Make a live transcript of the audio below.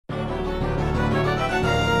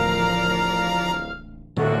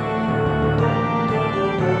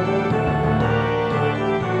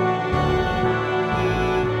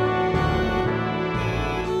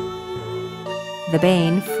the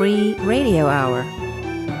Baen Free Radio Hour.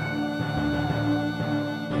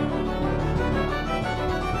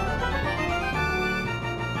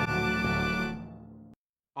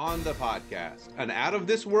 On the podcast, an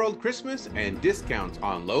out-of-this-world Christmas and discounts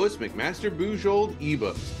on Lois McMaster Bujold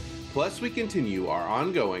ebooks. Plus, we continue our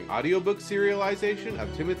ongoing audiobook serialization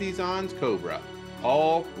of Timothy Zahn's Cobra.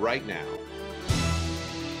 All right now.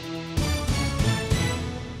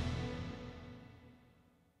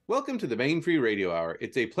 Welcome to the Baen Free Radio Hour.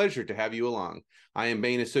 It's a pleasure to have you along. I am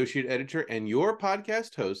Baen Associate Editor and your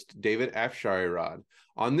podcast host, David Afsharirad.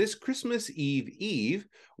 On this Christmas Eve,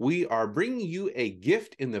 we are bringing you a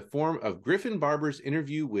gift in the form of Griffin Barber's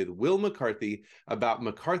interview with Wil McCarthy about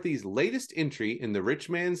McCarthy's latest entry in the Rich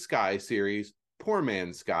Man's Sky series, Poor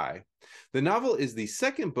Man's Sky. The novel is the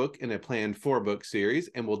second book in a planned 4-book series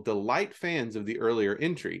and will delight fans of the earlier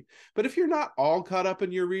entry. But if you're not all caught up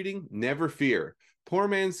in your reading, never fear. Poor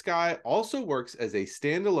Man's Sky also works as a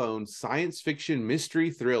standalone science fiction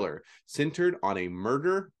mystery thriller centered on a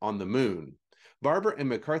murder on the moon. Barber and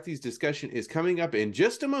McCarthy's discussion is coming up in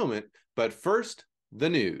just a moment, but first, the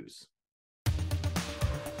news.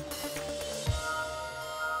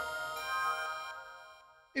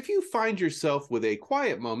 If you find yourself with a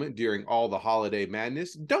quiet moment during all the holiday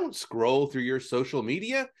madness, don't scroll through your social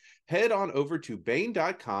media. Head on over to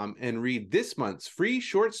Baen.com and read this month's free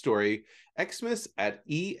short story, Xmas at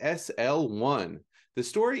ESL1. The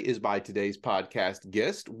story is by today's podcast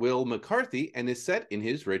guest, Wil McCarthy, and is set in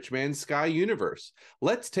his Rich Man's Sky universe.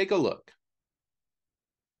 Let's take a look.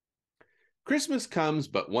 Christmas comes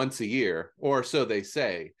but once a year, or so they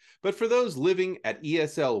say. But for those living at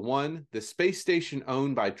ESL1, the space station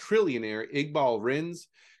owned by trillionaire Iqbal Rins,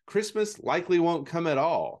 Christmas likely won't come at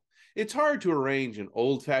all. It's hard to arrange an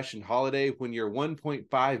old-fashioned holiday when you're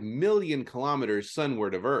 1.5 million kilometers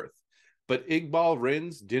sunward of Earth. But Iqbal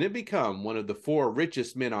Rins didn't become one of the 4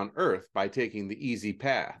 richest men on Earth by taking the easy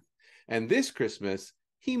path. And this Christmas,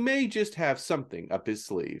 he may just have something up his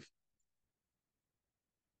sleeve.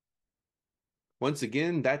 Once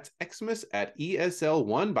again, that's Xmas at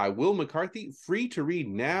ESL1 by Wil McCarthy, free to read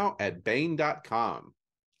now at Baen.com.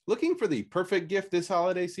 Looking for the perfect gift this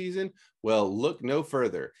holiday season? Well, look no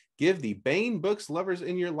further. Give the Baen Books lovers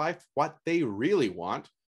in your life what they really want,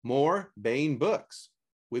 more Baen Books,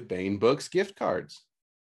 with Baen Books gift cards.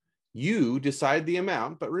 You decide the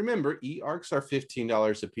amount, but remember, e-ARCs are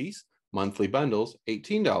 $15 a piece, monthly bundles,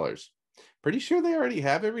 $18. Pretty sure they already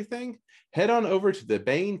have everything? Head on over to the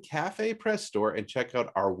Baen Cafe Press Store and check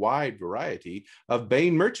out our wide variety of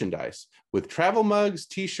Baen merchandise with travel mugs,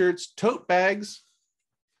 t-shirts, tote bags,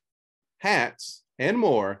 hats, and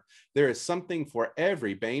more. There is something for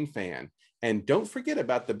every Baen fan. And don't forget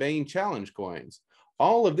about the Baen Challenge coins.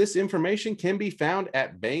 All of this information can be found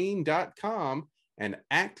at Baen.com, and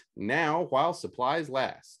act now while supplies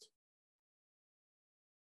last.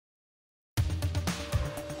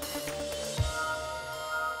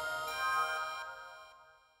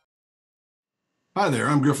 Hi there,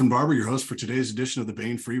 I'm Griffin Barber, your host for today's edition of the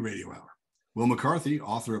Baen Free Radio Hour. Wil McCarthy,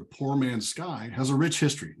 author of Poor Man's Sky, has a rich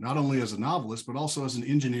history, not only as a novelist, but also as an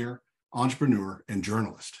engineer, entrepreneur, and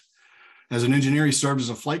journalist. As an engineer, he served as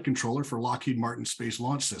a flight controller for Lockheed Martin Space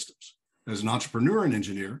Launch Systems. As an entrepreneur and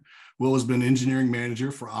engineer, Wil has been engineering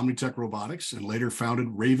manager for Omnitech Robotics and later founded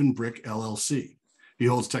Raven Brick LLC. He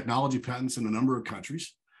holds technology patents in a number of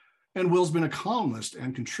countries. And Wil's been a columnist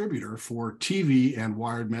and contributor for TV and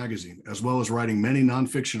Wired magazine, as well as writing many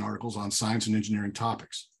nonfiction articles on science and engineering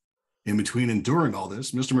topics. In between and during all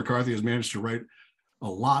this, Mr. McCarthy has managed to write a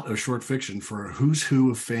lot of short fiction for a who's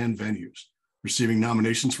who of fan venues, receiving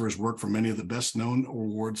nominations for his work from many of the best-known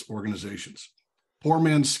awards organizations. Poor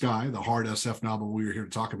Man's Sky, the hard SF novel we are here to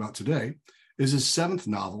talk about today, is his 7th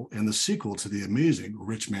novel and the sequel to the amazing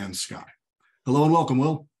Rich Man's Sky. Hello and welcome,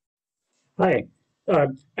 Wil. Hi. I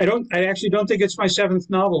actually don't think it's my 7th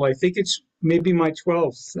novel. I think it's maybe my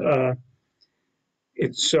 12th.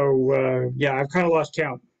 I've kind of lost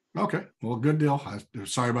count. Okay, well, good deal. I'm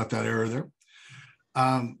sorry about that error there.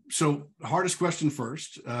 So hardest question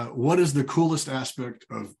first. What is the coolest aspect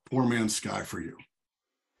of Poor Man's Sky for you?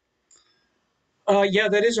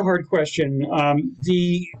 That is a hard question.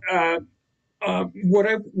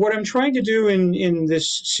 What I'm trying to do in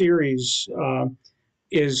this series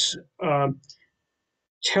is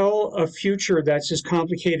tell a future that's as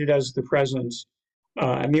complicated as the present.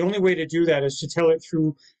 And the only way to do that is to tell it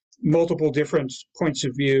through multiple different points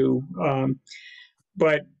of view.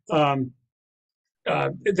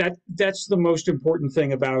 That's the most important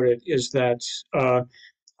thing about it, is that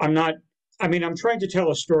I'm trying to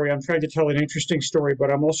tell a story. I'm trying to tell an interesting story,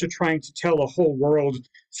 but I'm also trying to tell a whole world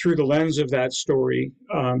through the lens of that story.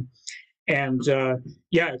 And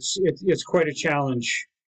yeah, it's quite a challenge.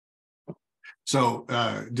 So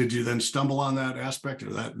did you then stumble on that aspect,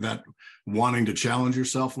 or that wanting to challenge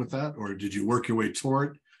yourself with that, or did you work your way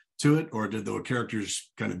toward to it, or did the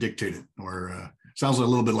characters kind of dictate it? Or sounds a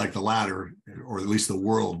little bit like the latter, or at least the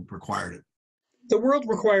world required it. The world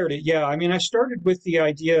required it, yeah. I mean, I started with the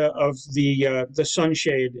idea of the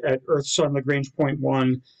sunshade at Earth Sun Lagrange point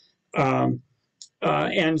 1,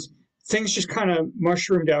 and things just kind of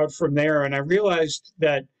mushroomed out from there. And I realized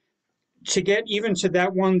that to get even to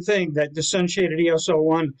that one thing, that the sunshade at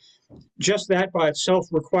ESL1, just that by itself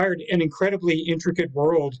required an incredibly intricate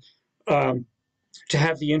world to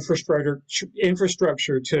have the infrastructure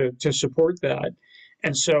to support that.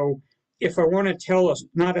 And so if I want to tell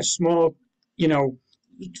not a small,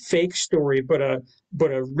 fake story, but a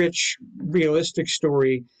rich, realistic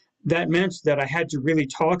story, that meant that I had to really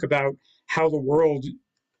talk about how the world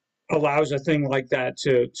allows a thing like that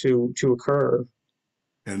to occur.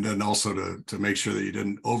 And then also to make sure that you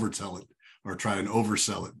didn't overtell it or try and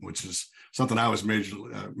oversell it, which is something I was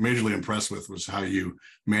majorly impressed with, was how you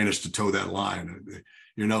managed to toe that line.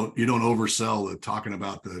 You don't oversell the talking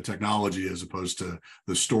about the technology as opposed to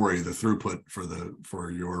the story, the throughput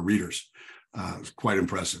for your readers. It's quite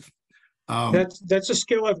impressive. That's a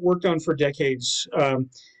skill I've worked on for decades. A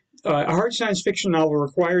hard science fiction novel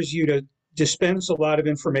requires you to dispense a lot of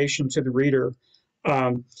information to the reader.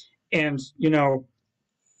 And,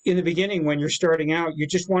 in the beginning, when you're starting out, you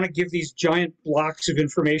just want to give these giant blocks of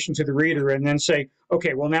information to the reader and then say,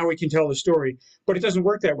 okay, well, now we can tell the story. But it doesn't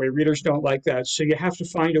work that way. Readers don't like that. So you have to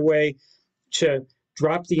find a way to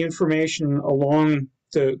drop the information along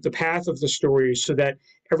the path of the story so that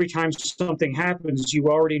every time something happens, you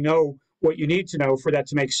already know what you need to know for that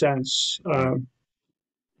to make sense.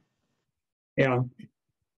 Yeah.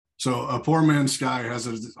 So A Poor Man's Sky has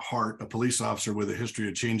at its heart a police officer with a history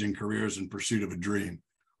of changing careers in pursuit of a dream,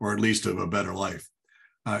 or at least of a better life.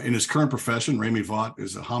 In his current profession, Remy Vaught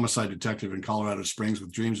is a homicide detective in Colorado Springs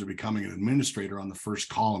with dreams of becoming an administrator on the first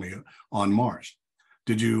colony on Mars.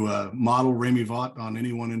 Did you model Remy Vaught on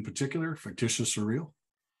anyone in particular, fictitious or real?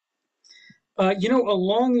 A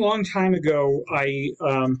long, long time ago, I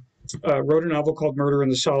wrote a novel called Murder in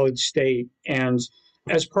the Solid State. And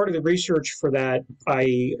as part of the research for that,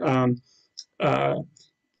 I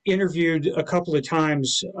interviewed a couple of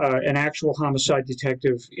times an actual homicide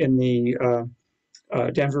detective in the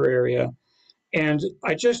Denver area. And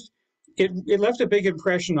it left a big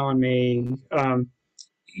impression on me,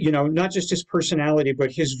 not just his personality,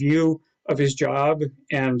 but his view of his job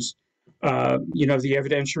and, the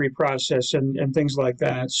evidentiary process and things like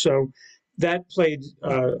that. So that played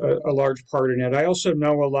a large part in it. I also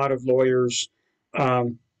know a lot of lawyers,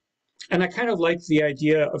 and I kind of liked the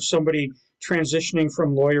idea of somebody transitioning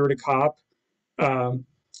from lawyer to cop,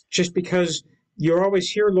 just because you always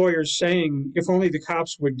hear lawyers saying, if only the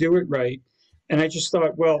cops would do it right. And I just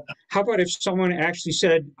thought, well, how about if someone actually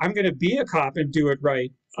said, I'm going to be a cop and do it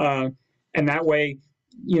right? And that way,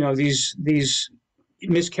 these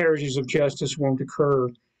miscarriages of justice won't occur.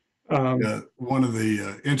 One of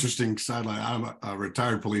the interesting sideline, I'm a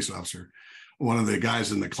retired police officer. One of the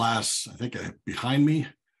guys in the class, I think behind me,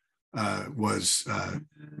 was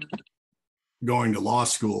going to law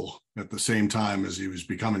school at the same time as he was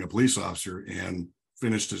becoming a police officer, and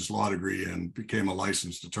finished his law degree and became a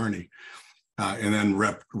licensed attorney, and then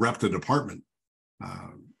rep the department,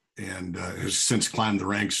 and has since climbed the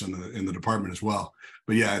ranks in the department as well.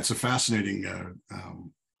 But yeah, it's a fascinating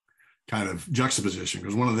kind of juxtaposition,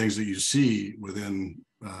 because one of the things that you see within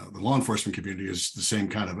the law enforcement community is the same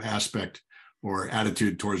kind of aspect or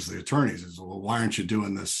attitude towards the attorneys is, well, why aren't you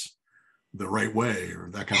doing this the right way, or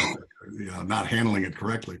that kind of, not handling it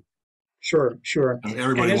correctly. Sure.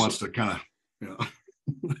 Everybody wants to kind of,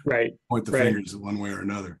 right, point the fingers one way or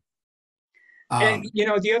another. And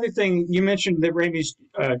the other thing you mentioned, that Ramey's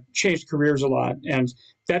changed careers a lot, and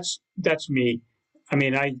that's me. I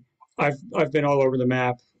mean, I've been all over the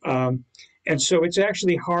map, and so it's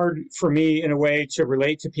actually hard for me in a way to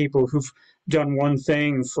relate to people who've done one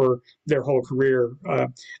thing for their whole career.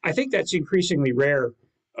 I think that's increasingly rare,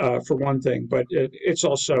 for one thing, but it's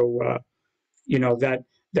also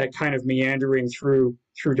that kind of meandering through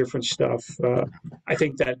different stuff. I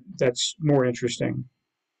think that's more interesting.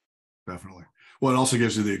 Definitely. Well, it also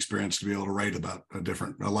gives you the experience to be able to write about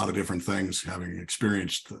a lot of different things, having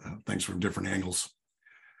experienced things from different angles.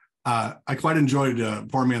 I quite enjoyed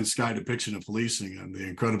Poor Man's Sky depiction of policing and the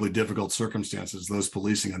incredibly difficult circumstances those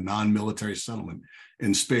policing a non-military settlement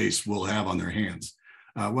in space will have on their hands.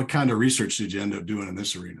 What kind of research did you end up doing in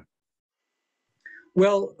this arena?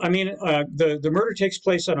 Well, I mean, the murder takes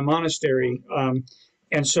place at a monastery,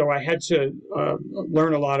 and so I had to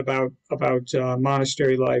learn a lot about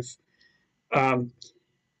monastery life. And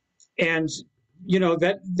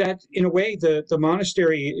that in a way, the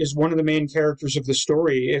monastery is one of the main characters of the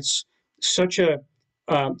story. It's such a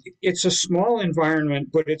it's a small environment,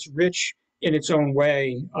 but it's rich in its own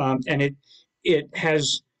way, and it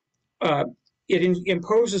has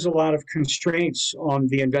imposes a lot of constraints on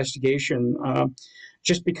the investigation,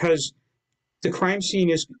 just because the crime scene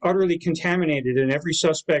is utterly contaminated, and every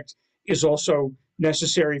suspect is also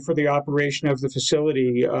necessary for the operation of the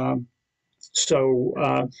facility. So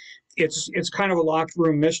it's kind of a locked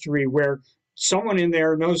room mystery where someone in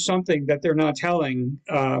there knows something that they're not telling,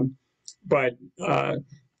 but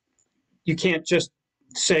you can't just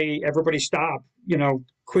say, everybody stop,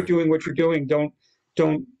 quit doing what you're doing. Don't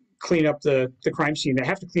clean up the crime scene. They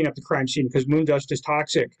have to clean up the crime scene because moon dust is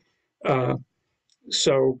toxic.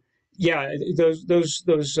 So yeah,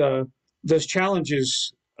 those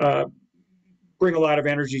challenges bring a lot of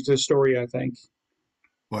energy to the story, I think.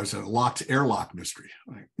 Well, it's a locked airlock mystery.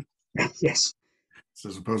 Right? Yes.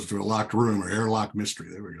 As opposed to a locked room or airlock mystery.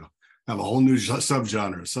 There we go. Have a whole new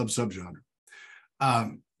subgenre, subgenre.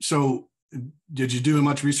 So did you do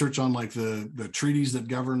much research on like the treaties that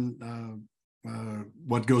govern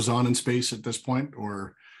what goes on in space at this point,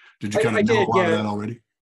 or did you kind of know a lot of that already?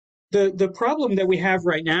 The problem that we have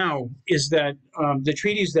right now is that the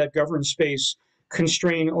treaties that govern space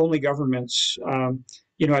constrain only governments.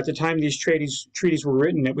 At the time these treaties were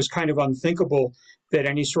written, it was kind of unthinkable that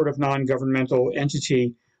any sort of non-governmental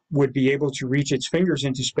entity would be able to reach its fingers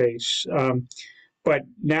into space. But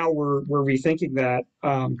now we're rethinking that.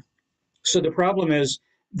 So the problem is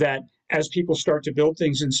that as people start to build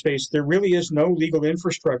things in space, there really is no legal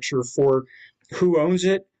infrastructure for who owns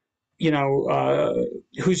it,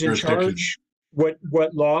 who's in charge,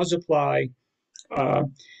 what laws apply.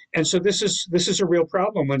 And so this is a real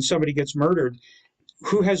problem when somebody gets murdered.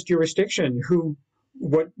 Who has jurisdiction?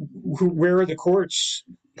 Where are the courts?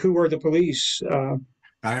 Who are the police?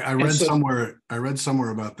 I read somewhere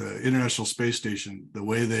about the International Space Station. The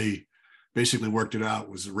way they basically worked it out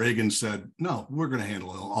was Reagan said, "No, we're going to handle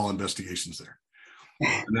all investigations there."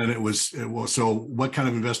 And then it was so what kind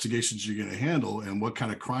of investigations are you going to handle, and what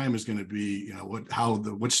kind of crime is going to be,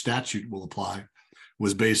 what statute will apply,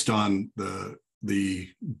 was based on the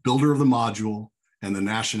builder of the module and the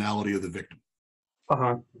nationality of the victim.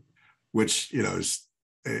 Which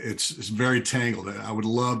it's very tangled. I would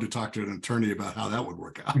love to talk to an attorney about how that would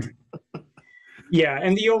work out. Yeah,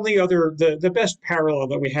 and the only other the best parallel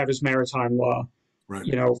that we have is maritime law. Right.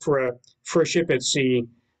 For a ship at sea,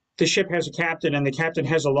 the ship has a captain, and the captain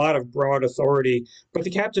has a lot of broad authority, but the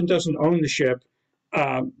captain doesn't own the ship.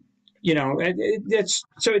 It's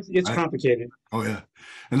complicated. Oh yeah,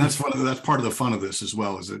 and that's part of the fun of this as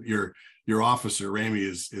well, is that your officer Ramey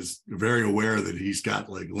is very aware that he's got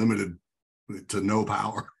like limited to no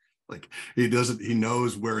power. Like he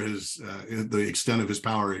knows where the extent of his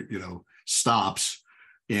power stops,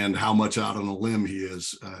 and how much out on a limb he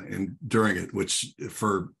is and during it, which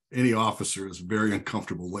for any officer is a very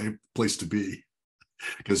uncomfortable place to be,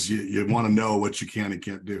 because you want to know what you can and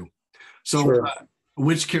can't do. So sure.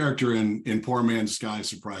 Which character in Poor Man's Sky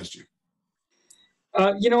surprised you?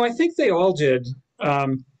 I think they all did.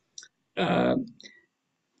 But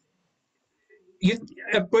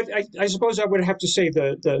I suppose I would have to say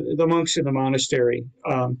the monks in the monastery.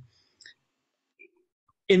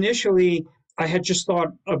 Initially, I had just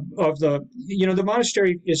thought of the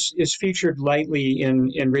monastery is featured lightly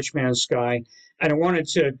in Rich Man's Sky, and I wanted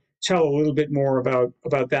to tell a little bit more about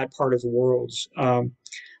that part of the world.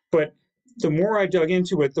 But the more I dug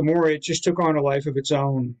into it, the more it just took on a life of its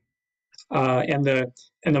own, and the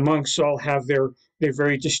monks all have their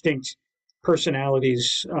very distinct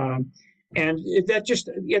personalities, and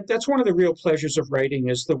that's one of the real pleasures of writing,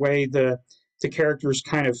 is the way the characters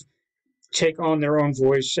kind of take on their own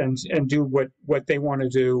voice and do what they want to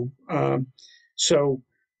do. So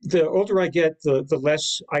the older I get, the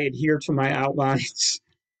less I adhere to my outlines.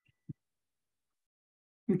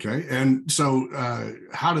 Okay, and so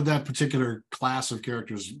how did that particular class of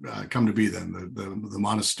characters come to be then, the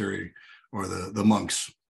monastery or the monks?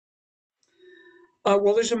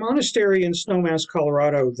 Well, there's a monastery in Snowmass,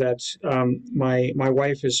 Colorado that my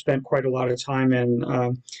wife has spent quite a lot of time in.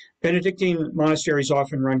 Benedictine monasteries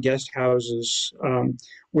often run guest houses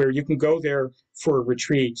where you can go there for a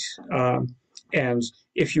retreat. And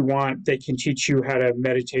if you want, they can teach you how to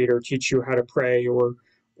meditate or teach you how to pray, or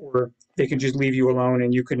they can just leave you alone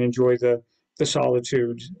and you can enjoy the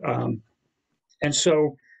solitude. And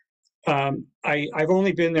so I've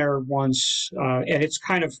only been there once, and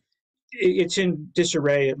it's in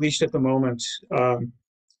disarray, at least at the moment.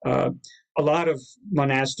 A lot of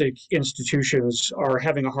monastic institutions are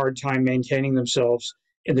having a hard time maintaining themselves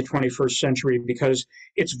in the 21st century because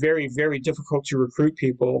it's very, very difficult to recruit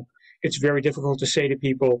people. It's very difficult to say to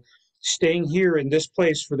people, staying here in this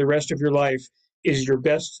place for the rest of your life is your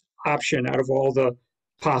best option out of all the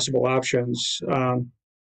possible options.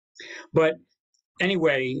 But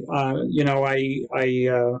anyway, I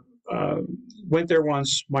went there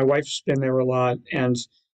once. My wife's been there a lot, and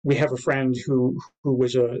we have a friend who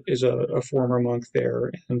is a former monk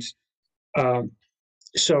there, and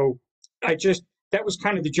so that was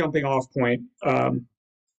kind of the jumping off point.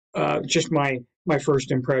 Just my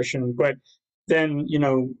first impression, but then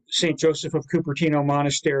St. Joseph of Cupertino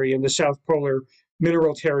Monastery in the South Polar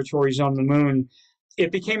Mineral Territories on the Moon,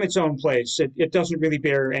 it became its own place. It doesn't really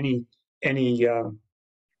bear any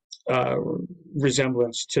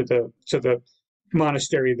resemblance to the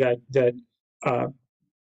monastery that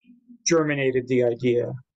germinated the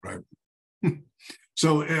idea. Right.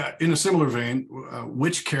 So, in a similar vein,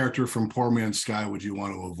 which character from Poor Man's Sky would you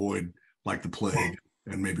want to avoid like the plague,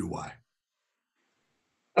 and maybe why?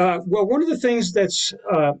 Well, one of the things that's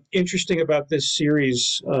interesting about this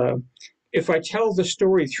series, if I tell the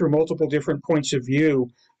story through multiple different points of view,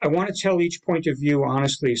 I want to tell each point of view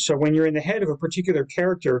honestly. So when you're in the head of a particular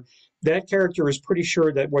character, that character is pretty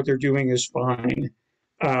sure that what they're doing is fine.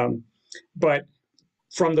 But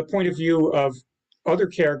from the point of view of other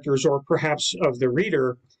characters, or perhaps of the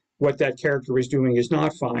reader, what that character is doing is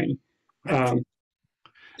not fine.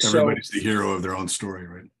 Everybody's the hero of their own story,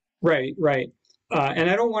 right? Right. And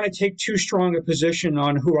I don't want to take too strong a position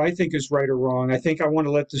on who I think is right or wrong. I think I want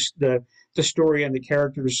to let the story and the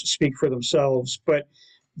characters speak for themselves. But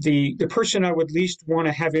the person I would least want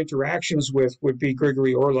to have interactions with would be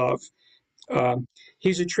Grigory Orlov.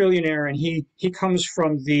 He's a trillionaire, and he comes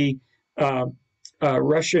from the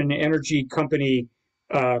Russian energy company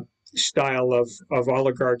style of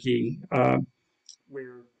oligarchy,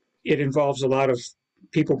 where it involves a lot of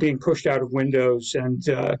people being pushed out of windows and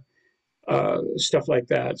stuff like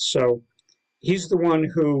that. So he's the one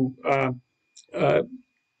who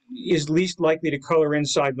is least likely to color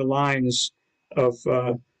inside the lines of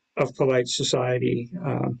polite society.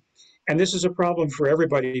 And this is a problem for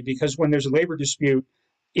everybody, because when there's a labor dispute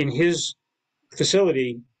in his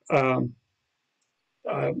facility,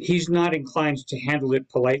 he's not inclined to handle it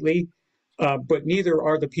politely, but neither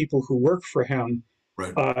are the people who work for him.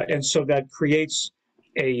 Right. And so that creates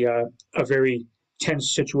a very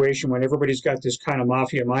tense situation when everybody's got this kind of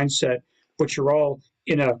mafia mindset, but you're all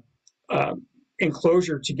in a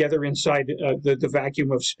enclosure together inside the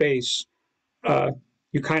vacuum of space.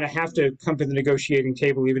 You kind of have to come to the negotiating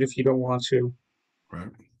table, even if you don't want to. Right.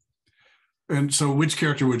 And so which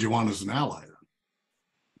character would you want as an ally?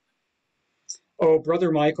 Oh,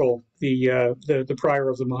 Brother Michael, the prior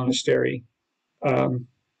of the monastery.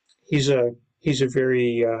 He's a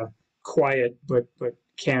very quiet but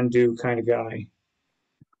can-do kind of guy.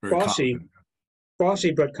 Very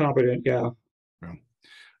bossy but competent. Yeah.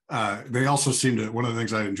 They also seem to. One of the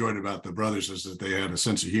things I enjoyed about the brothers is that they had a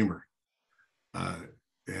sense of humor.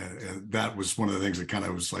 And that was one of the things that kind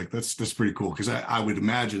of was like, that's pretty cool, because I would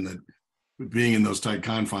imagine that being in those tight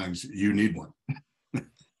confines, you need one.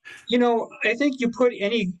 I think you put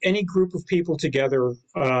any group of people together,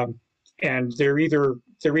 and they're either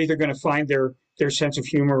going to find their sense of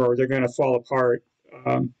humor, or they're going to fall apart.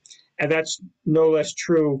 And that's no less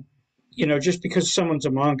true. Just because someone's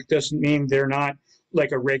a monk doesn't mean they're not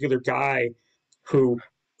like a regular guy who,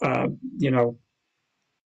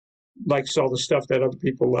 likes all the stuff that other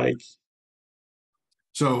people like.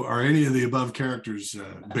 So are any of the above characters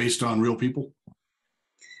based on real people?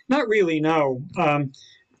 Not really, no.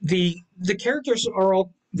 The characters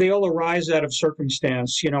all arise out of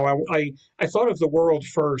circumstance. I thought of the world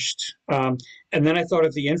first, and then I thought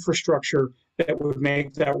of the infrastructure that would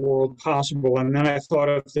make that world possible, and then I thought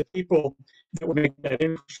of the people that would make that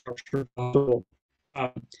infrastructure possible.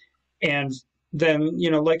 And then,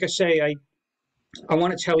 like I say, I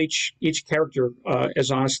want to tell each character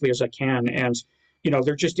as honestly as I can, and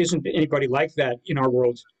there just isn't anybody like that in our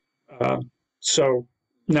world. So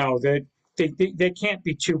no, they can't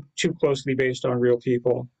be too closely based on real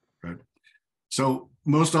people. Right. So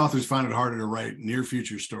most authors find it harder to write near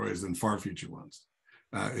future stories than far future ones.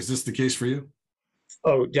 Is this the case for you?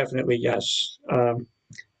 Oh, definitely, yes.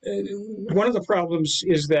 One of the problems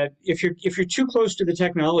is that if you're too close to the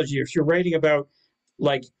technology, if you're writing about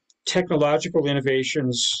like technological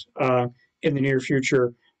innovations in the near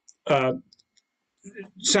future,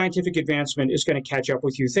 scientific advancement is going to catch up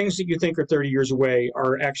with you. Things that you think are 30 years away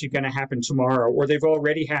are actually going to happen tomorrow, or they've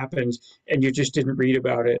already happened and you just didn't read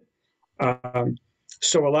about it.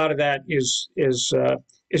 So a lot of that is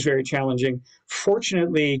very challenging.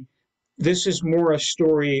 Fortunately, this is more a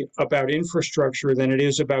story about infrastructure than it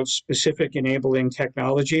is about specific enabling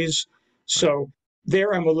technologies. So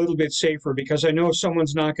there I'm a little bit safer because I know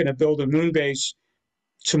someone's not going to build a moon base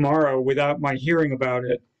tomorrow without my hearing about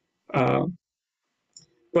it.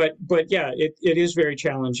 But yeah, it is very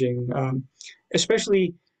challenging,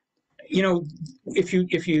 especially, you know, if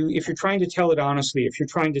you're trying to tell it honestly, if you're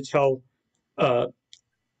trying to tell,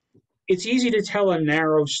 it's easy to tell a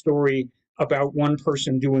narrow story about one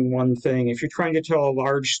person doing one thing. If you're trying to tell a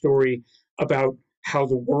large story about how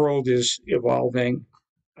the world is evolving,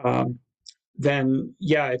 then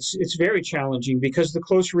yeah, it's very challenging because the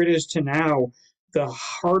closer it is to now, the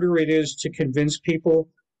harder it is to convince people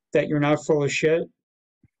that you're not full of shit.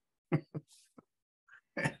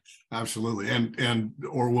 Absolutely, and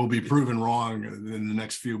or will be proven wrong in the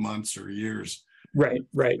next few months or years. Right.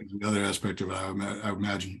 Another aspect of it, I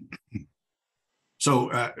imagine.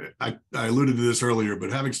 So I alluded to this earlier,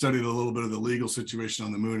 but having studied a little bit of the legal situation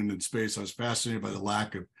on the moon and in space, I was fascinated by the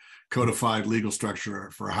lack of codified legal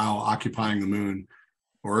structure for how occupying the moon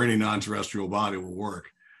or any non-terrestrial body will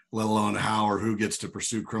work, let alone how or who gets to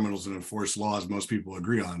pursue criminals and enforce laws most people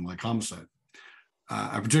agree on, like homicide.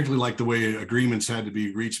 I particularly like the way agreements had to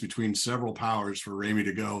be reached between several powers for Ramey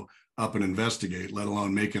to go up and investigate, let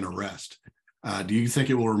alone make an arrest. Do you think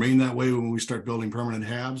it will remain that way when we start building permanent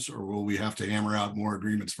HABs, or will we have to hammer out more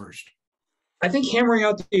agreements first? I think hammering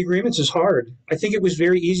out the agreements is hard. I think it was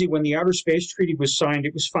very easy when the Outer Space Treaty was signed.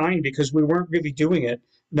 It was fine because we weren't really doing it.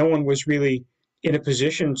 No one was really in a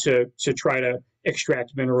position to try to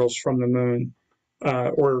extract minerals from the moon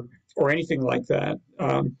or anything like that.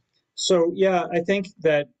 So yeah, I think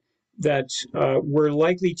that we're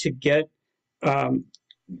likely to get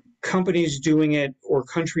companies doing it or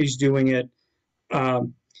countries doing it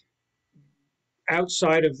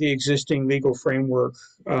outside of the existing legal framework,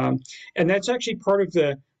 and that's actually part of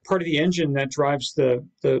the engine that drives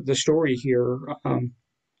the story here.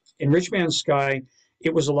 In Rich Man's Sky,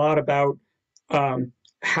 it was a lot about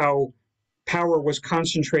how power was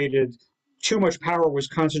concentrated. Too much power was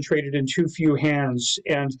concentrated in too few hands,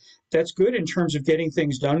 and that's good in terms of getting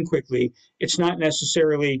things done quickly. It's not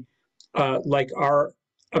necessarily like our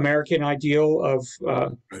American ideal of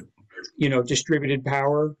distributed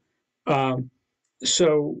power. But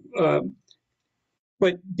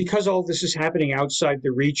because all this is happening outside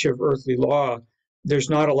the reach of earthly law, there's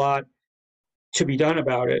not a lot to be done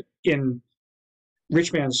about it. In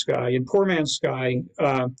Rich Man's Sky, in Poor Man's Sky,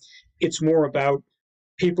 it's more about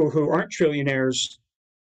people who aren't trillionaires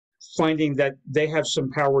finding that they have some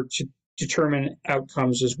power to determine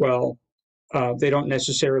outcomes as well. They don't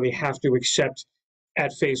necessarily have to accept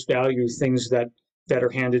at face value things that are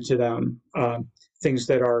handed to them, things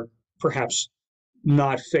that are perhaps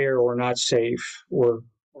not fair or not safe or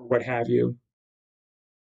what have you.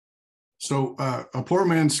 So A Poor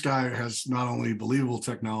Man's Sky has not only believable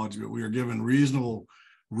technology, but we are given reasonable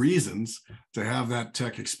reasons to have that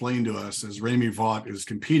tech explained to us as Ramey Vaught is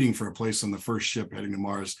competing for a place on the first ship heading to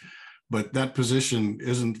Mars. But that position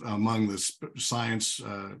isn't among the science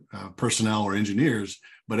personnel or engineers,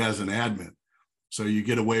 but as an admin. So you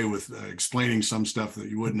get away with explaining some stuff that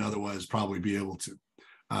you wouldn't otherwise probably be able to.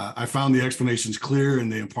 I found the explanations clear and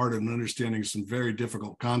they imparted an understanding of some very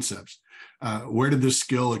difficult concepts. Where did this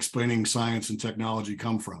skill explaining science and technology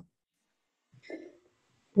come from?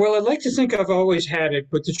 Well, I'd like to think I've always had it,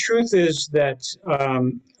 but the truth is that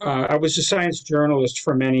I was a science journalist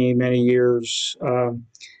for many, many years.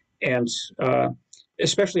 And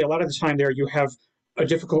especially a lot of the time there, you have a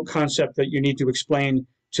difficult concept that you need to explain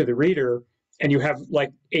to the reader, and you have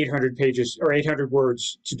like 800 pages or 800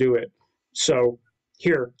 words to do it. So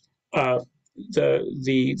here,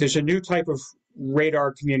 there's a new type of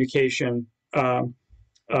radar communication.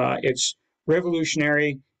 It's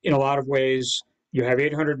revolutionary in a lot of ways. You have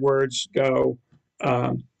 800 words, go,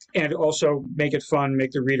 and also make it fun,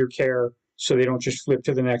 make the reader care, so they don't just flip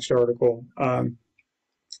to the next article.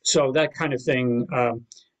 So that kind of thing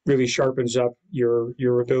really sharpens up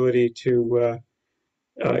your ability to,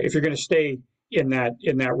 if you're going to stay in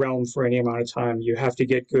that realm for any amount of time, you have to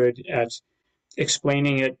get good at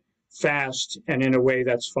explaining it fast and in a way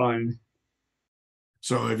that's fun.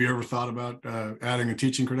 So have you ever thought about adding a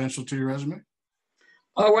teaching credential to your resume?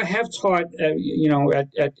 Oh, I have taught,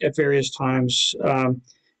 at various times.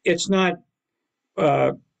 It's not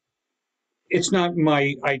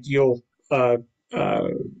my ideal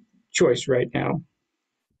choice right now.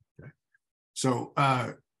 Okay. So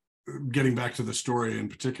getting back to the story in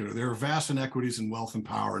particular, there are vast inequities in wealth and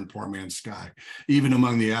power in Poor Man's Sky, even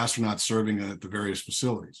among the astronauts serving at the various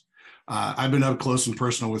facilities. I've been up close and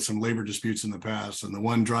personal with some labor disputes in the past, and the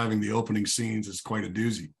one driving the opening scenes is quite a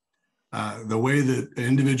doozy. The way that an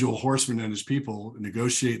individual horseman and his people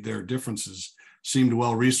negotiate their differences seemed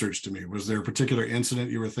well researched to me. Was there a particular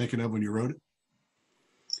incident you were thinking of when you wrote it?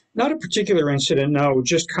 Not a particular incident, no.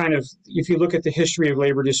 Just kind of, if you look at the history of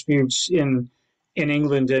labor disputes in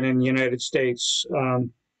England and in the United States,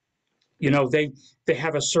 they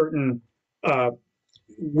have a certain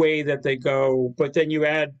way that they go, but then you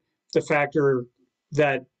add the factor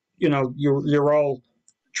that you're all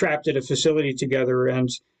trapped at a facility together, and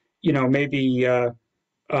maybe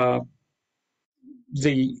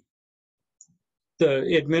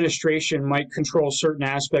the administration might control certain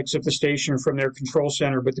aspects of the station from their control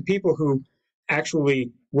center, but the people who actually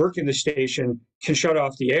work in the station can shut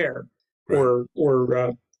off the air, or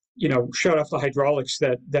shut off the hydraulics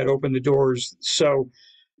that open the doors. So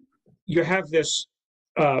you have this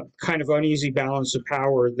kind of uneasy balance of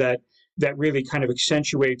power that really kind of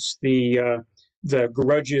accentuates the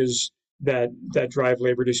grudges that drive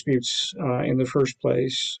labor disputes in the first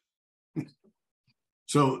place.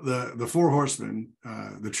 So the four horsemen,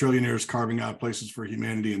 the trillionaires carving out places for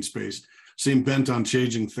humanity in space, seem bent on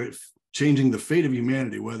changing the fate of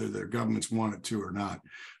humanity, whether their governments want it to or not.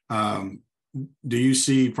 Do you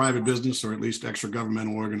see private business, or at least extra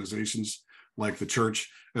governmental organizations like the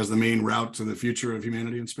church, as the main route to the future of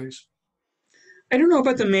humanity in space? I don't know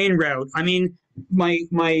about the main route. I mean,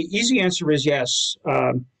 my easy answer is yes,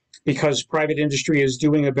 because private industry is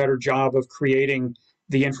doing a better job of creating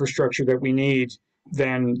the infrastructure that we need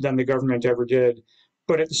than the government ever did.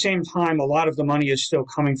 But at the same time, a lot of the money is still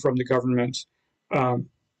coming from the government.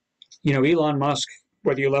 Elon Musk,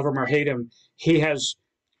 whether you love him or hate him, he has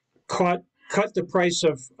cut the price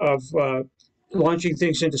of launching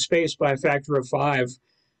things into space by a factor of 5.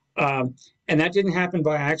 And that didn't happen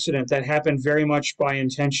by accident. That happened very much by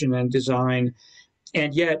intention and design.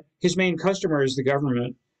 And yet his main customer is the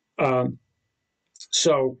government.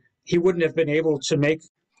 So he wouldn't have been able to make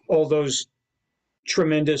all those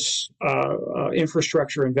tremendous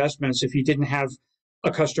infrastructure investments if he didn't have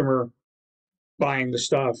a customer buying the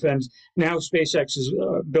stuff. And now SpaceX is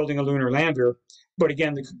building a lunar lander. But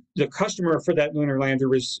again, the customer for that lunar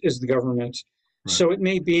lander is the government. Right. So it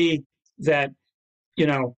may be that,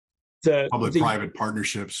 the public-private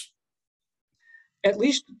partnerships. At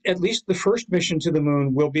least the first mission to the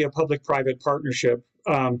moon will be a public-private partnership.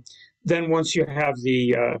 Then once you have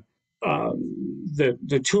the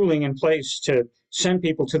tooling in place to send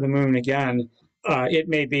people to the moon again, it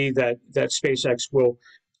may be that SpaceX will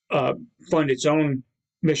fund its own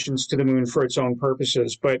missions to the moon for its own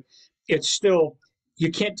purposes. But it's still, you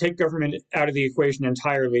can't take government out of the equation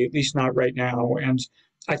entirely, at least not right now. And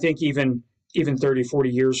I think even 30, 40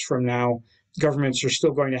 years from now, governments are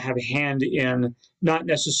still going to have a hand in, not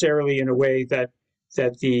necessarily in a way that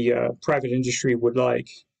the private industry would like.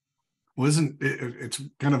 Well, it's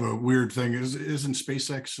kind of a weird thing. Isn't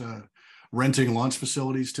SpaceX renting launch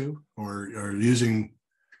facilities too, or using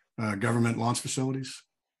government launch facilities?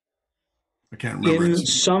 I can't remember. In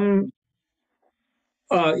some,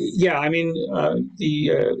 I mean,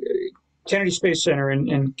 the Kennedy Space Center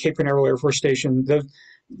and Cape Canaveral Air Force Station,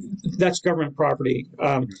 that's government property,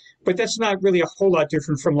 but that's not really a whole lot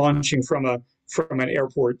different from launching from an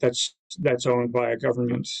airport that's owned by a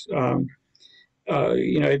government.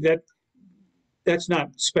 That's not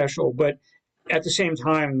special, but at the same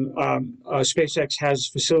time, SpaceX has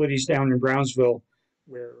facilities down in Brownsville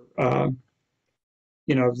where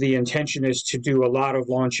the intention is to do a lot of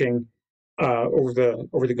launching over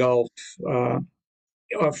the Gulf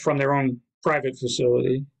from their own private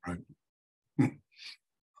facility. Right.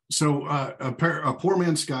 So a poor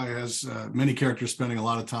man's sky has many characters spending a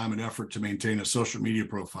lot of time and effort to maintain a social media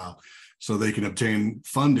profile so they can obtain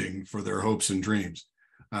funding for their hopes and dreams.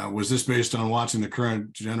 Was this based on watching the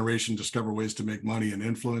current generation discover ways to make money and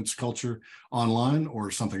influence culture online,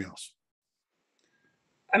 or something else?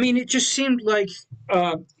 I mean, it just seemed like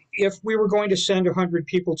if we were going to send 100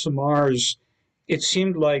 people to Mars, it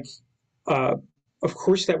seemed like, of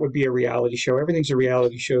course, that would be a reality show. Everything's a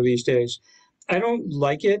reality show these days. I don't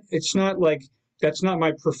like it. It's not like, that's not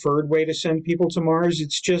my preferred way to send people to Mars.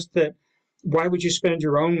 It's just that, why would you spend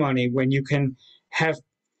your own money when you can have,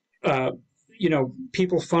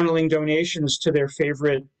 people funneling donations to their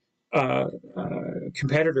favorite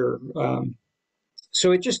competitor?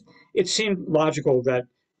 So it seemed logical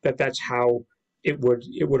that's how it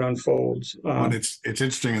would unfold. And it's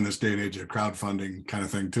interesting in this day and age, a crowdfunding kind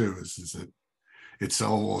of thing too, is that it's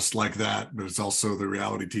almost like that, but it's also the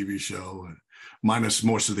reality TV show, minus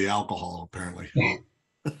most of the alcohol, apparently.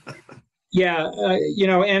 Yeah,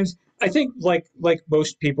 and I think like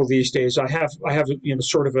most people these days, I have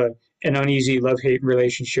sort of an uneasy love-hate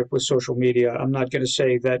relationship with social media. I'm not going to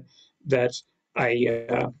say that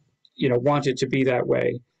I want it to be that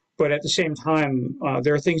way, but at the same time,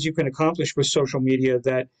 there are things you can accomplish with social media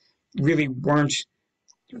that really weren't.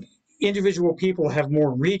 Individual people have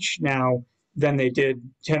more reach now than they did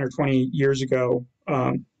 10 or 20 years ago,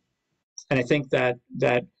 and I think that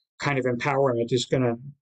kind of empowerment is going to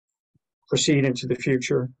proceed into the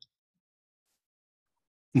future.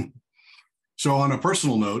 So on a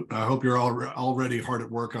personal note, I hope you're already hard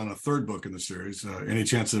at work on a third book in the series. Any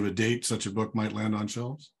chance of a date such a book might land on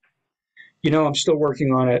shelves? I'm still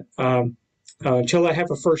working on it. Until I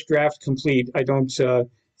have a first draft complete, I don't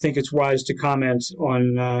think it's wise to comment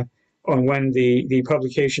on when the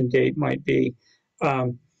publication date might be.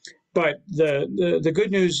 But the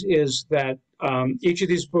good news is that each of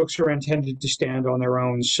these books are intended to stand on their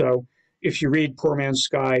own. So if you read Poor Man's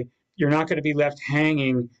Sky, you're not going to be left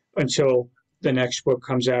hanging until the next book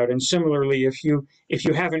comes out. And similarly, if you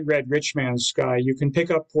haven't read Rich Man's Sky, you can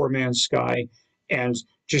pick up Poor Man's Sky and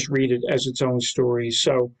just read it as its own story.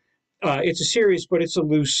 So it's a series, but it's a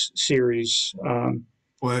loose series.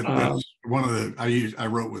 Well, that's one of the I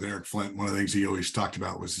wrote with Eric Flint. One of the things he always talked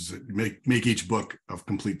about was make each book a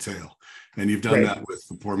complete tale, and you've done that with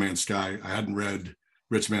The Poor Man's Sky. I hadn't read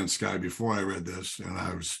Rich Man's Sky before I read this, and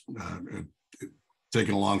I was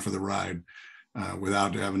taken along for the ride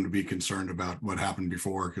without having to be concerned about what happened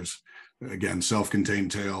before, because again,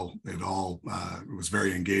 self-contained tale. It was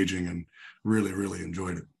very engaging and really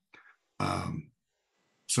enjoyed it.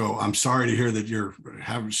 So I'm sorry to hear that you're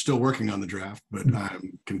still working on the draft, but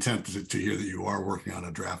I'm content to hear that you are working on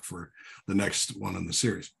a draft for the next one in the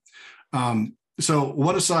series. So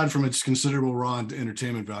what, aside from its considerable raw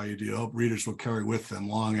entertainment value, do you hope readers will carry with them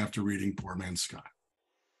long after reading Poor Man's Sky?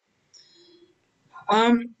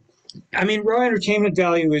 Raw entertainment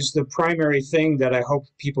value is the primary thing that I hope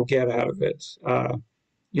people get out of it.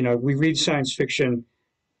 We read science fiction.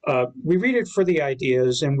 We read it for the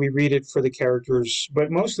ideas and we read it for the characters, but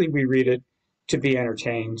mostly we read it to be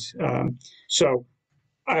entertained. So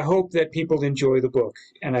I hope that people enjoy the book,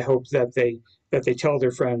 and I hope that they tell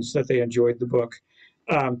their friends that they enjoyed the book.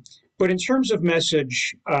 But in terms of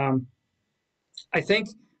message, I think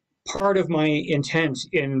part of my intent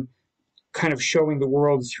in kind of showing the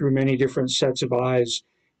world through many different sets of eyes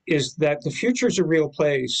is that the future is a real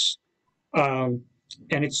place.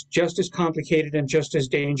 And it's just as complicated and just as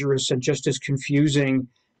dangerous and just as confusing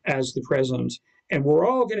as the present. And we're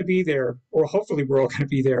all going to be there, or hopefully we're all going to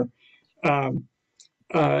be there.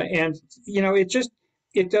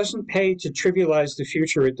 It doesn't pay to trivialize the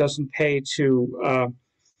future. It doesn't pay to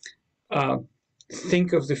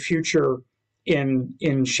think of the future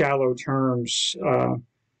in shallow terms.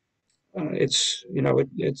 It's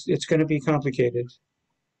going to be complicated.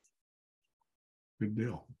 Good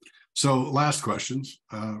deal. So last questions.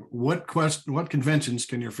 What conventions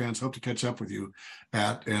can your fans hope to catch up with you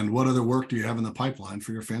at, and what other work do you have in the pipeline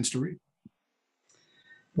for your fans to read?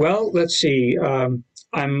 Well, let's see. I'm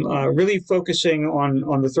really focusing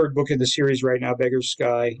on the third book in the series right now, Beggar's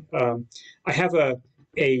Sky. I have a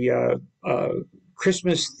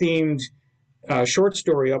Christmas-themed short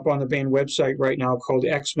story up on the Baen website right now called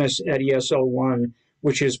Xmas at ESL1,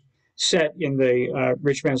 which is set in the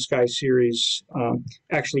Rich Man's Sky series,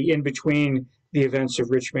 actually in between the events of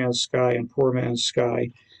Rich Man's Sky and Poor Man's Sky.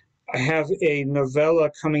 I have a novella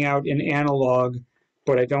coming out in analog,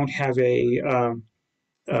 but I don't have a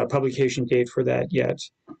publication date for that yet.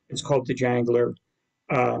 It's called The Jangler.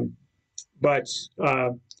 But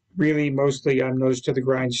really, mostly I'm nose to the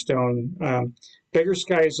grindstone. Beggar's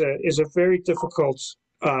Sky is a very difficult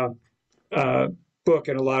book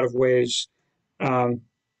in a lot of ways.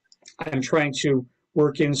 I'm trying to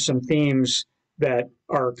work in some themes that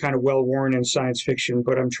are kind of well-worn in science fiction,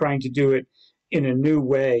 but I'm trying to do it in a new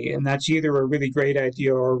way, and that's either a really great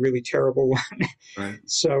idea or a really terrible one. Right.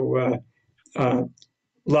 So a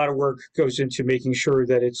lot of work goes into making sure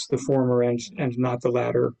that it's the former and not the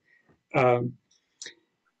latter.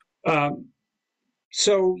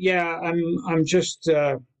 So yeah, I'm just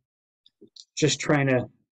trying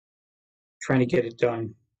to get it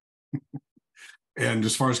done. And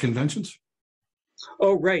as far as conventions?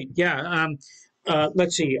 Oh, right. Yeah.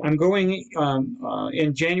 Let's see. I'm going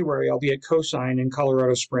in January. I'll be at Cosine in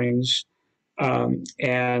Colorado Springs.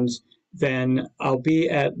 And then I'll be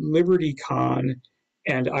at LibertyCon,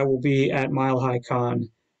 and I will be at Mile High Con.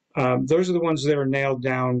 Those are the ones that are nailed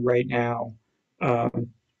down right now.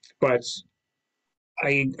 But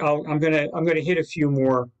I'm gonna hit a few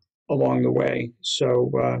more along the way.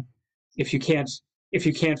 So if you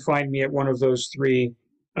can't find me at one of those three,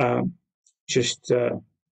 just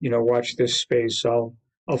watch this space.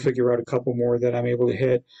 I'll figure out a couple more that I'm able to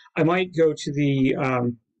hit. I might go to the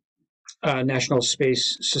National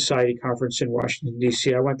Space Society conference in Washington,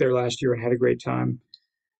 D.C. I went there last year and had a great time.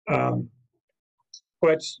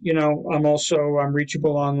 But I'm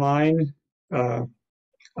reachable online. I'm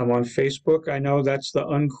on Facebook. I know that's the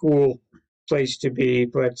uncool place to be,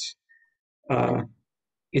 but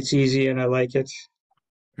it's easy and I like it.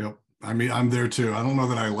 Yep. I mean, I'm there too. I don't know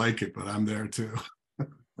that I like it, but I'm there too.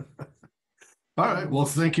 All right. Well,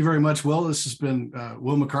 thank you very much, Will. This has been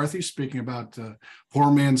Wil McCarthy speaking about Poor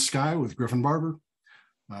Man's Sky with Griffin Barber.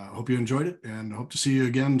 Hope you enjoyed it, and hope to see you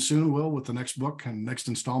again soon, Will, with the next book and next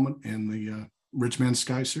installment in the Rich Man's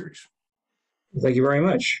Sky series. Thank you very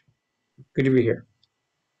much. Good to be here.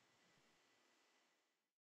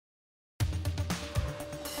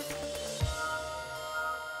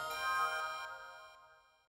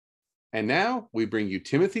 And now we bring you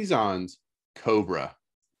Timothy Zahn's Cobra.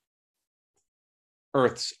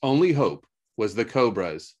 Earth's only hope was the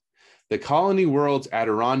Cobras. The colony worlds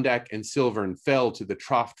Adirondack and Silvern fell to the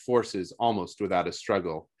Troft forces almost without a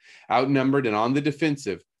struggle. Outnumbered and on the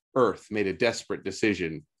defensive, Earth made a desperate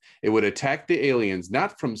decision. It would attack the aliens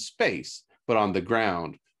not from space, but on the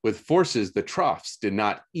ground, with forces the Trofts did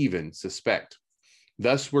not even suspect.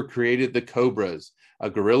 Thus were created the Cobras, a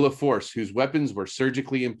guerrilla force whose weapons were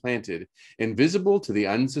surgically implanted, invisible to the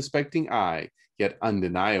unsuspecting eye, yet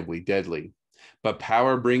undeniably deadly. But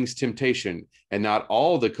power brings temptation, and not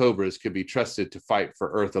all the Cobras could be trusted to fight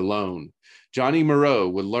for Earth alone. Johnny Moreau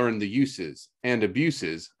would learn the uses and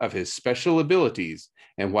abuses of his special abilities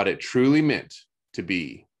and what it truly meant to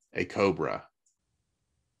be a Cobra.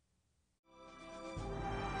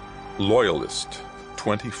 Loyalist,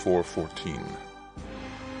 2414.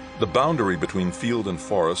 The boundary between field and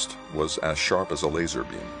forest was as sharp as a laser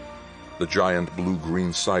beam. The giant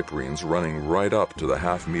blue-green cyprenes running right up to the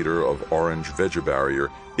half-meter of orange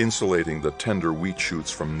vegebarrier, insulating the tender wheat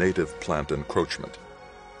shoots from native plant encroachment.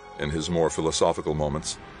 In his more philosophical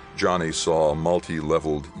moments, Johnny saw a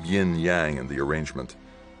multi-leveled yin-yang in the arrangement.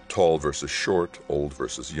 Tall versus short, old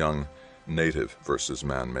versus young, native versus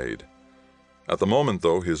man-made. At the moment,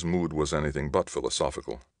 though, his mood was anything but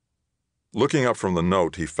philosophical. Looking up from the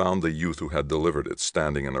note, he found the youth who had delivered it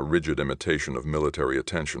standing in a rigid imitation of military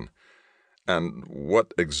attention. "And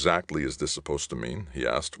what exactly is this supposed to mean?" he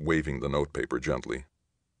asked, waving the notepaper gently.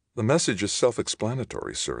 "The message is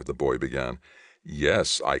self-explanatory, sir," the boy began.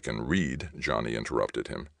 "Yes, I can read," Johnny interrupted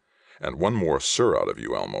him. "And one more sir out of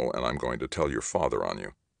you, Elmo, and I'm going to tell your father on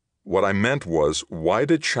you. What I meant was, why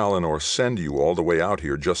did Challenor send you all the way out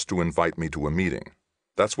here just to invite me to a meeting?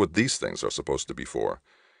 That's what these things are supposed to be for."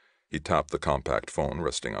 He tapped the compact phone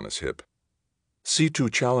resting on his hip. "C2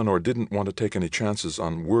 Challenor didn't want to take any chances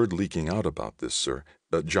on word leaking out about this, sir.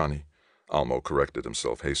 Johnny," Almo corrected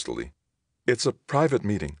himself hastily. "It's a private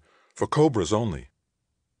meeting, for Cobras only."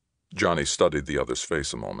 Johnny studied the other's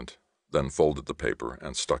face a moment, then folded the paper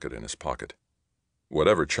and stuck it in his pocket.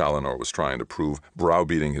 Whatever Challenor was trying to prove,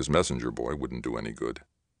 browbeating his messenger boy wouldn't do any good.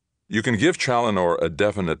 "You can give Challenor a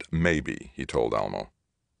definite maybe," he told Almo.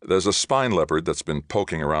 "There's a spine leopard that's been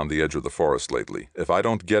poking around the edge of the forest lately. If I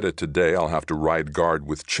don't get it today, I'll have to ride guard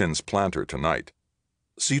with Chin's planter tonight."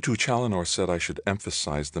 "C2 Challenor said I should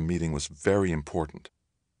emphasize the meeting was very important."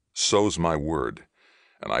 "So's my word.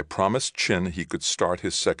 And I promised Chin he could start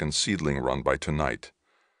his second seedling run by tonight."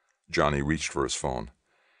 Johnny reached for his phone.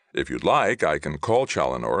 "If you'd like, I can call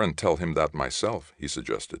Challenor and tell him that myself," he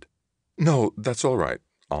suggested. "No, that's all right,"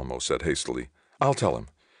 Almo said hastily. "I'll tell him.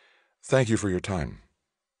 Thank you for your time."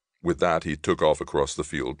 With that, he took off across the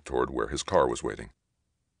field toward where his car was waiting.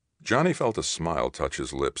 Johnny felt a smile touch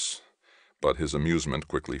his lips, but his amusement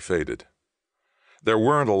quickly faded. There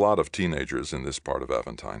weren't a lot of teenagers in this part of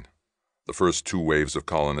Aventine. The first 2 waves of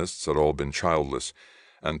colonists had all been childless,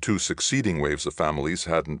 and 2 succeeding waves of families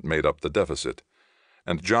hadn't made up the deficit.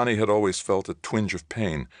 And Johnny had always felt a twinge of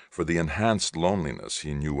pain for the enhanced loneliness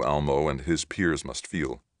he knew Almo and his peers must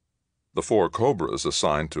feel. The 4 Cobras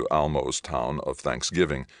assigned to Almo's town of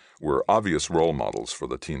Thanksgiving were obvious role models for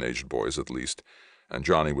the teenaged boys at least, and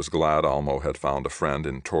Johnny was glad Almo had found a friend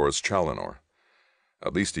in Torres Challenor.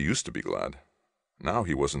 At least he used to be glad. Now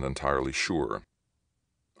he wasn't entirely sure.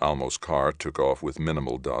 Almo's car took off with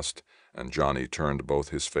minimal dust, and Johnny turned both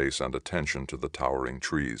his face and attention to the towering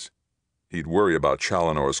trees. He'd worry about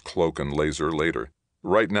Challenor's cloak and laser later.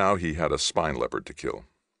 Right now he had a spine leopard to kill.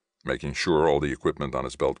 Making sure all the equipment on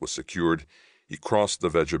his belt was secured, he crossed the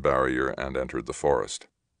vegebarrier and entered the forest.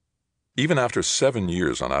 Even after 7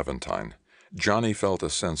 years on Aventine, Johnny felt a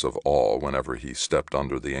sense of awe whenever he stepped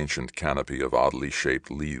under the ancient canopy of oddly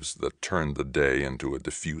shaped leaves that turned the day into a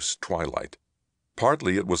diffuse twilight.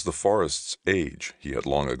 Partly it was the forest's age, he had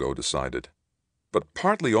long ago decided. But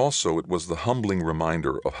partly also it was the humbling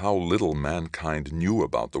reminder of how little mankind knew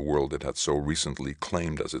about the world it had so recently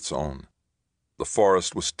claimed as its own. The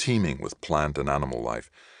forest was teeming with plant and animal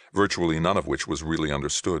life, virtually none of which was really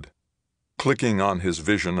understood. Clicking on his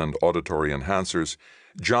vision and auditory enhancers,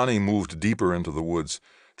 Johnny moved deeper into the woods,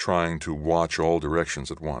 trying to watch all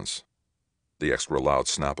directions at once. The extra loud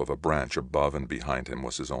snap of a branch above and behind him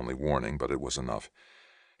was his only warning, but it was enough.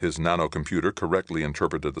 His nanocomputer correctly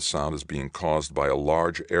interpreted the sound as being caused by a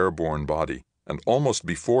large airborne body, and almost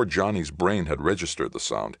before Johnny's brain had registered the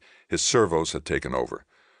sound, his servos had taken over,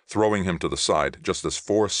 throwing him to the side just as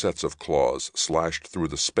 4 sets of claws slashed through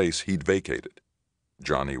the space he'd vacated.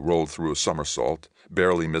 Johnny rolled through a somersault,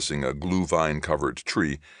 barely missing a glue vine-covered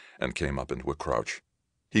tree, and came up into a crouch.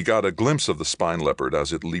 He got a glimpse of the spine leopard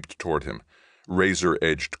as it leaped toward him,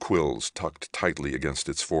 razor-edged quills tucked tightly against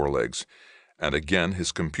its forelegs, and again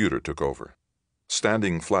his computer took over.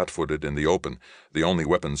 Standing flat-footed in the open, the only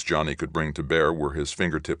weapons Johnny could bring to bear were his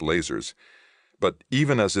fingertip lasers. But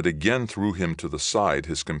even as it again threw him to the side,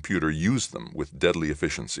 his computer used them with deadly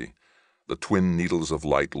efficiency. The twin needles of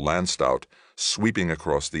light lanced out, sweeping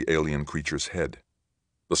across the alien creature's head.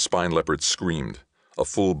 The spine leopard screamed, a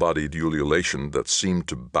full-bodied ululation that seemed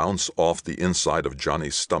to bounce off the inside of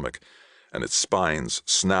Johnny's stomach, and its spines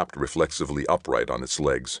snapped reflexively upright on its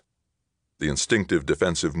legs. The instinctive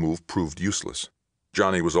defensive move proved useless.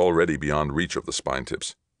 Johnny was already beyond reach of the spine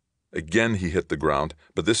tips. Again he hit the ground,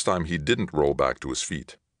 but this time he didn't roll back to his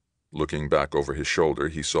feet. Looking back over his shoulder,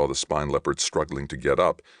 he saw the spine leopard struggling to get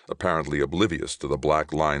up, apparently oblivious to the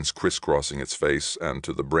black lines crisscrossing its face and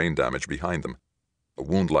to the brain damage behind them. A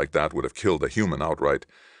wound like that would have killed a human outright,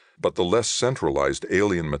 but the less centralized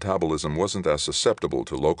alien metabolism wasn't as susceptible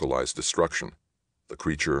to localized destruction. The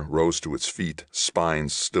creature rose to its feet,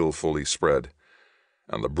 spines still fully spread,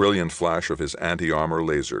 and the brilliant flash of his anti-armor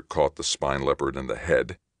laser caught the spine leopard in the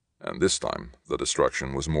head, and this time the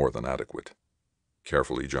destruction was more than adequate.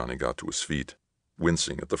 Carefully Johnny got to his feet,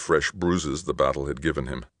 wincing at the fresh bruises the battle had given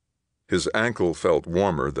him. His ankle felt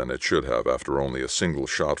warmer than it should have after only a single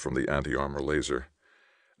shot from the anti-armor laser.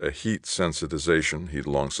 A heat sensitization, he'd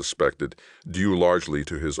long suspected, due largely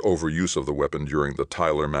to his overuse of the weapon during the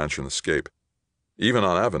Tyler Mansion escape. Even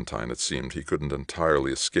on Aventine, it seemed, he couldn't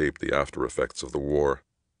entirely escape the after-effects of the war.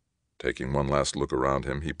 Taking one last look around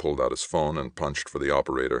him, he pulled out his phone and punched for the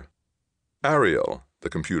operator. "Ariel," the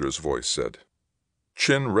computer's voice said.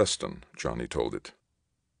 "Chin Reston," Johnny told it.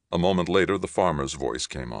 A moment later, the farmer's voice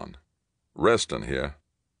came on. "Reston here."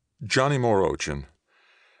 "Johnny Moreau, Chin.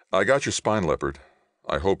 I got your spine leopard.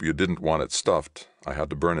 I hope you didn't want it stuffed. I had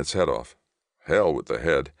to burn its head off." "Hell with the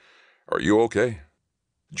head. Are you okay?"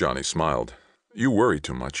 Johnny smiled. "You worry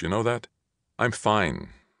too much, you know that? I'm fine.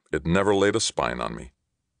 It never laid a spine on me.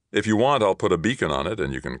 If you want, I'll put a beacon on it,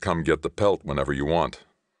 and you can come get the pelt whenever you want."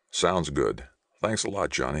 "Sounds good. Thanks a lot,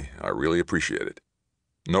 Johnny. I really appreciate it."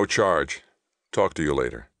 "No charge. Talk to you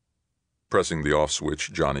later." Pressing the off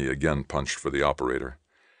switch, Johnny again punched for the operator.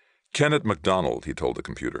 "Kenneth MacDonald," he told the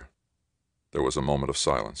computer. There was a moment of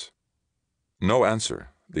silence. "No answer,"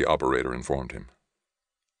 the operator informed him.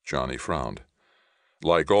 Johnny frowned.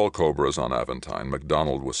 Like all Cobras on Aventine,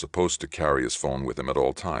 MacDonald was supposed to carry his phone with him at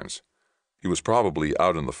all times. He was probably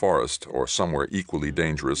out in the forest or somewhere equally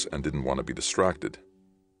dangerous and didn't want to be distracted.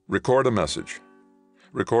 "Record a message."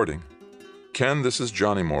 "Recording. Ken, this is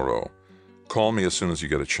Johnny Moreau. Call me as soon as you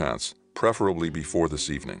get a chance, preferably before this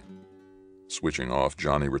evening." Switching off,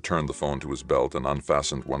 Johnny returned the phone to his belt and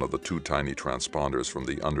unfastened one of the 2 tiny transponders from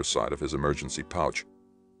the underside of his emergency pouch.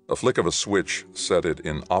 A flick of a switch set it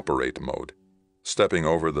in operate mode. Stepping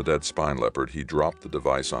over the dead spine leopard, he dropped the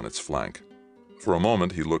device on its flank. For a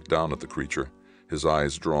moment he looked down at the creature, his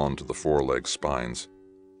eyes drawn to the foreleg spines.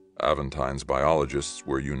 Aventine's biologists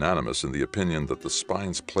were unanimous in the opinion that the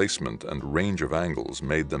spine's placement and range of angles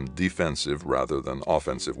made them defensive rather than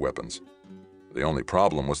offensive weapons. The only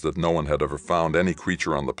problem was that no one had ever found any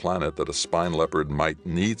creature on the planet that a spine leopard might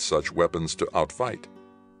need such weapons to outfight.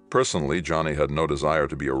 Personally, Johnny had no desire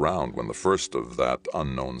to be around when the first of that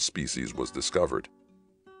unknown species was discovered.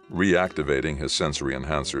 Reactivating his sensory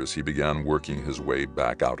enhancers, he began working his way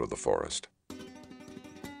back out of the forest.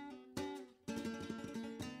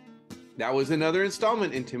 That was another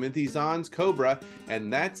installment in Timothy Zahn's Cobra,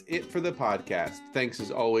 and that's it for the podcast. Thanks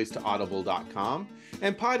as always to Audible.com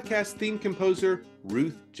and podcast theme composer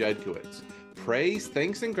Ruth Judkowitz. Praise,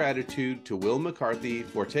 thanks, and gratitude to Wil McCarthy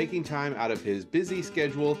for taking time out of his busy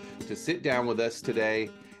schedule to sit down with us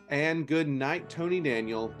today. and good night, Tony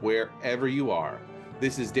Daniel, wherever you are.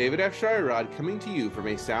 This is David F. Shirod coming to you from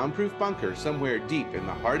a soundproof bunker somewhere deep in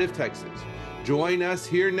the heart of Texas. Join us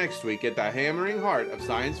here next week at the hammering heart of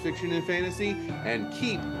science fiction and fantasy, and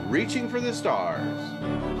keep reaching for the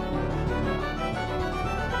stars.